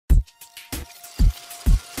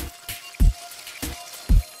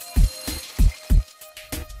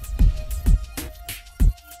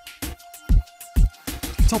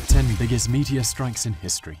Top 10 biggest meteor strikes in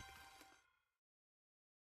history.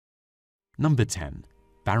 Number 10.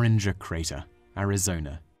 Barringer Crater,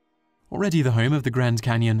 Arizona. Already the home of the Grand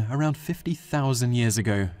Canyon, around 50,000 years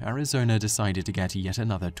ago, Arizona decided to get yet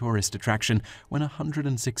another tourist attraction when a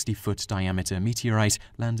 160-foot diameter meteorite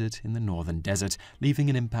landed in the northern desert, leaving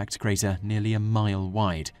an impact crater nearly a mile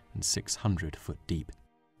wide and 600 foot deep.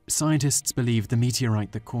 Scientists believe the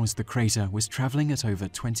meteorite that caused the crater was traveling at over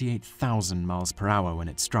 28,000 miles per hour when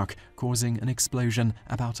it struck, causing an explosion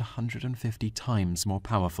about 150 times more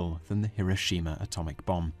powerful than the Hiroshima atomic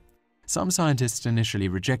bomb. Some scientists initially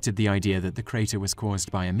rejected the idea that the crater was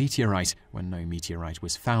caused by a meteorite when no meteorite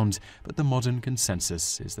was found, but the modern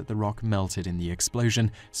consensus is that the rock melted in the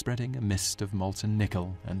explosion, spreading a mist of molten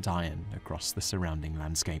nickel and iron across the surrounding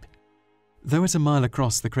landscape. Though at a mile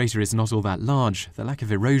across the crater is not all that large, the lack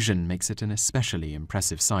of erosion makes it an especially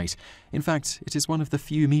impressive sight. In fact, it is one of the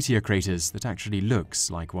few meteor craters that actually looks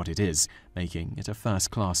like what it is, making it a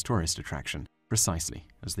first-class tourist attraction, precisely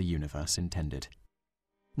as the universe intended.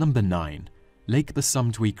 Number 9. Lake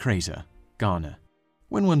Basumtwi Crater, Ghana.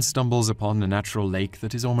 When one stumbles upon a natural lake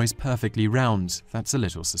that is almost perfectly round, that's a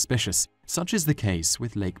little suspicious. Such is the case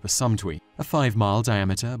with Lake Basumtwi, a 5-mile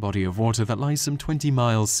diameter body of water that lies some 20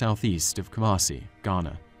 miles southeast of Kumasi,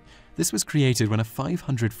 Ghana. This was created when a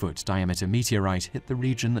 500-foot diameter meteorite hit the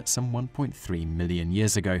region some 1.3 million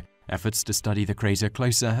years ago. Efforts to study the crater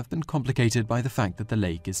closer have been complicated by the fact that the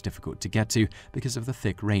lake is difficult to get to because of the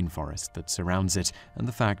thick rainforest that surrounds it and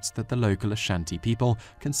the fact that the local Ashanti people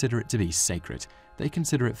consider it to be sacred. They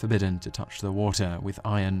consider it forbidden to touch the water with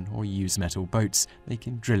iron or use metal boats,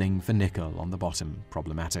 making drilling for nickel on the bottom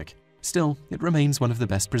problematic. Still, it remains one of the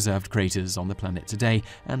best preserved craters on the planet today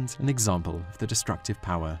and an example of the destructive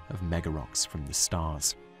power of megarocks from the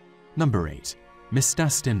stars. Number 8.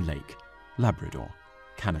 Mistastin Lake, Labrador,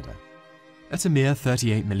 Canada. At a mere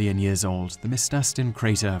 38 million years old, the Mistastin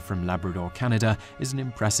crater from Labrador, Canada is an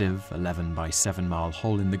impressive 11 by 7 mile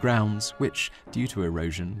hole in the ground, which, due to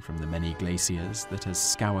erosion from the many glaciers that has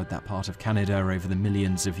scoured that part of Canada over the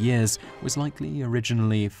millions of years, was likely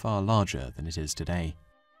originally far larger than it is today.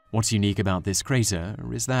 What's unique about this crater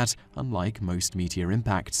is that, unlike most meteor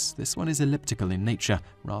impacts, this one is elliptical in nature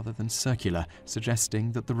rather than circular,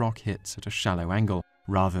 suggesting that the rock hits at a shallow angle,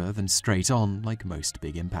 rather than straight on like most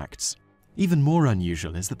big impacts. Even more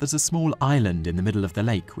unusual is that there's a small island in the middle of the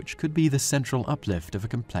lake which could be the central uplift of a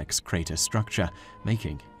complex crater structure,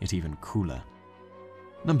 making it even cooler.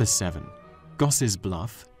 Number 7. Goss's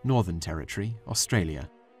Bluff, Northern Territory, Australia.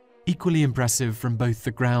 Equally impressive from both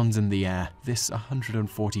the ground and the air, this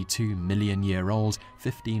 142 million year old,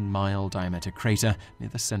 15-mile diameter crater near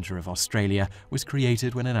the centre of Australia was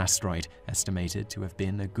created when an asteroid, estimated to have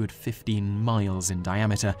been a good 15 miles in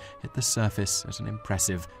diameter, hit the surface at an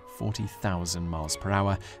impressive 40,000 miles per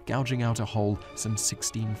hour, gouging out a hole some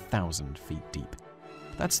 16,000 feet deep.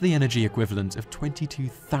 That's the energy equivalent of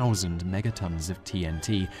 22,000 megatons of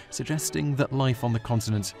TNT, suggesting that life on the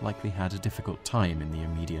continent likely had a difficult time in the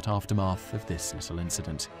immediate aftermath of this little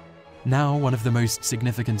incident. Now one of the most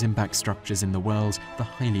significant impact structures in the world, the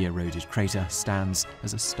highly eroded crater stands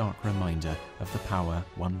as a stark reminder of the power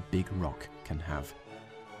one big rock can have.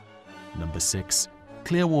 Number 6.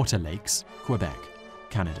 Clearwater Lakes, Quebec,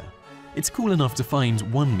 Canada. It's cool enough to find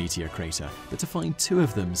one meteor crater, but to find 2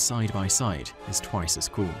 of them side by side is twice as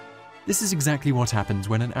cool. This is exactly what happened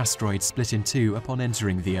when an asteroid split in 2 upon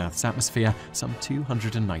entering the Earth's atmosphere some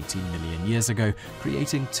 290 million years ago,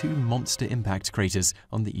 creating 2 monster impact craters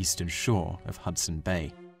on the eastern shore of Hudson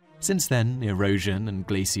Bay. Since then, erosion and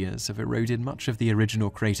glaciers have eroded much of the original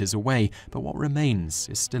craters away, but what remains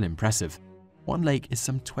is still impressive. One lake is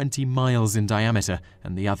some 20 miles in diameter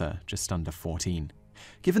and the other just under 14.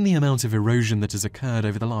 Given the amount of erosion that has occurred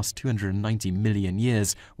over the last 290 million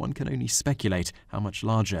years, one can only speculate how much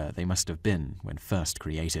larger they must have been when first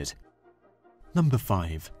created. Number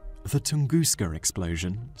 5. The Tunguska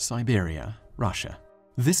Explosion, Siberia, Russia.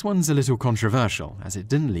 This one's a little controversial, as it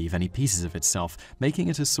didn't leave any pieces of itself, making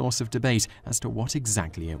it a source of debate as to what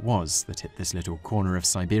exactly it was that hit this little corner of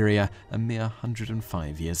Siberia a mere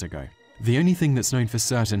 105 years ago. The only thing that's known for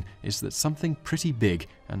certain is that something pretty big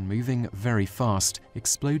and moving very fast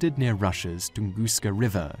exploded near Russia's Tunguska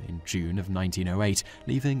River in June of 1908,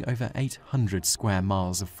 leaving over 800 square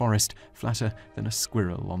miles of forest flatter than a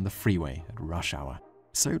squirrel on the freeway at rush hour.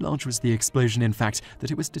 So large was the explosion, in fact,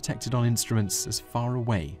 that it was detected on instruments as far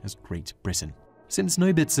away as Great Britain. Since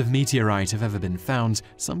no bits of meteorite have ever been found,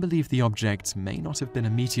 some believe the object may not have been a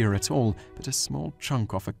meteor at all, but a small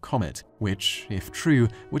chunk off a comet, which, if true,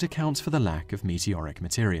 would account for the lack of meteoric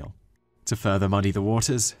material. To further muddy the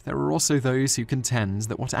waters, there are also those who contend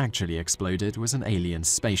that what actually exploded was an alien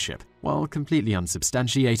spaceship. While completely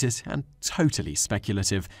unsubstantiated and totally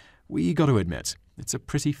speculative, we gotta admit, it's a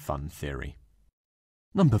pretty fun theory.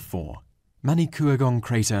 Number 4. Manicouagan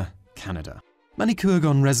Crater, Canada.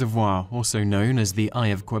 Manicouagan Reservoir, also known as the Eye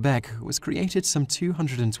of Quebec, was created some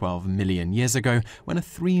 212 million years ago when a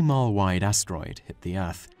 3-mile-wide asteroid hit the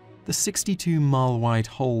Earth. The 62-mile-wide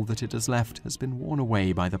hole that it has left has been worn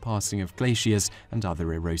away by the passing of glaciers and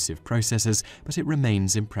other erosive processes, but it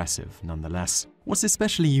remains impressive nonetheless. What's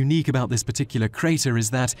especially unique about this particular crater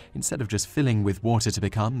is that, instead of just filling with water to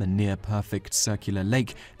become a near-perfect circular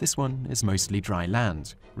lake, this one is mostly dry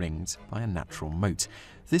land, ringed by a natural moat.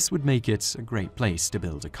 This would make it a great place to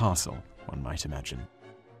build a castle, one might imagine.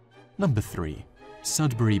 Number 3.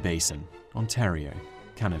 Sudbury Basin, Ontario,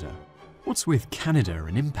 Canada. What's with Canada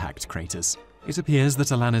and impact craters? It appears that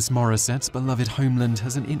Alanis Morissette's beloved homeland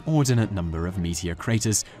has an inordinate number of meteor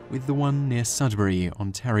craters, with the one near Sudbury,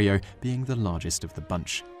 Ontario, being the largest of the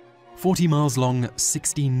bunch. 40 miles long,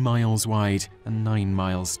 16 miles wide, and 9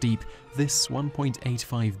 miles deep, this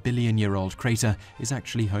 1.85 billion-year-old crater is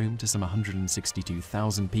actually home to some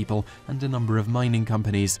 162,000 people and a number of mining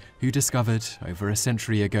companies who discovered, over a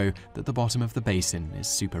century ago, that the bottom of the basin is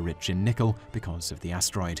super rich in nickel because of the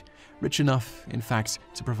asteroid. Rich enough, in fact,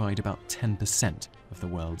 to provide about 10% of the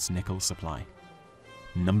world's nickel supply.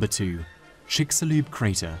 Number 2. Chicxulub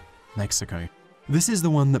Crater, Mexico. This is the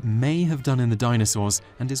one that may have done in the dinosaurs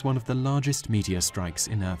and is one of the largest meteor strikes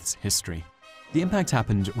in Earth's history. The impact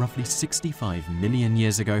happened roughly 65 million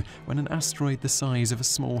years ago when an asteroid the size of a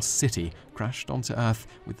small city crashed onto Earth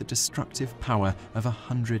with the destructive power of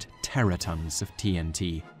 100 teratons of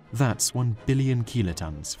TNT. That's 1 billion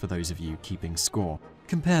kilotons for those of you keeping score.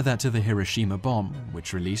 Compare that to the Hiroshima bomb,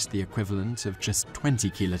 which released the equivalent of just 20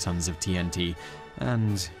 kilotons of TNT,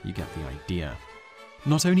 and you get the idea.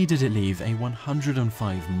 Not only did it leave a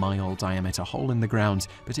 105-mile diameter hole in the ground,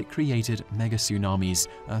 but it created mega tsunamis,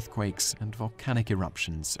 earthquakes, and volcanic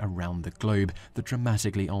eruptions around the globe that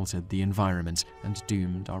dramatically altered the environment and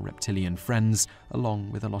doomed our reptilian friends,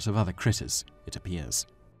 along with a lot of other critters, it appears.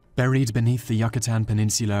 Buried beneath the Yucatan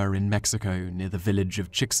Peninsula in Mexico near the village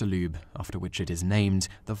of Chicxulub, after which it is named,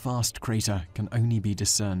 the vast crater can only be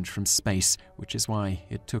discerned from space, which is why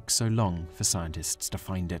it took so long for scientists to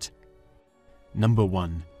find it. Number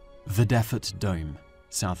 1. Videfort Dome,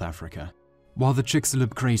 South Africa. While the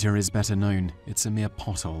Chicxulub crater is better known, it's a mere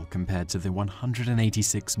pothole compared to the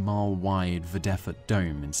 186-mile-wide Videfort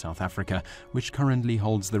Dome in South Africa, which currently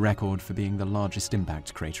holds the record for being the largest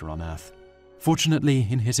impact crater on Earth. Fortunately,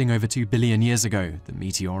 in hitting over 2 billion years ago, the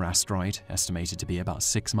Meteor asteroid, estimated to be about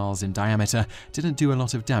 6 miles in diameter, didn't do a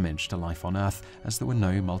lot of damage to life on Earth, as there were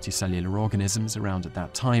no multicellular organisms around at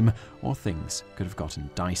that time, or things could have gotten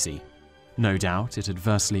dicey. No doubt it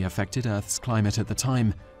adversely affected Earth's climate at the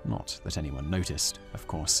time, not that anyone noticed, of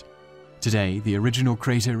course. Today, the original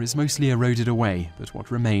crater is mostly eroded away, but what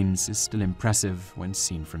remains is still impressive when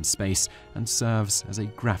seen from space and serves as a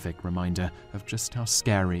graphic reminder of just how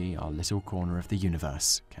scary our little corner of the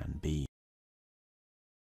universe can be.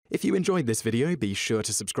 If you enjoyed this video, be sure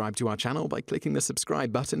to subscribe to our channel by clicking the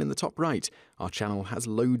subscribe button in the top right. Our channel has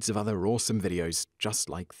loads of other awesome videos just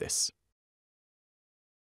like this.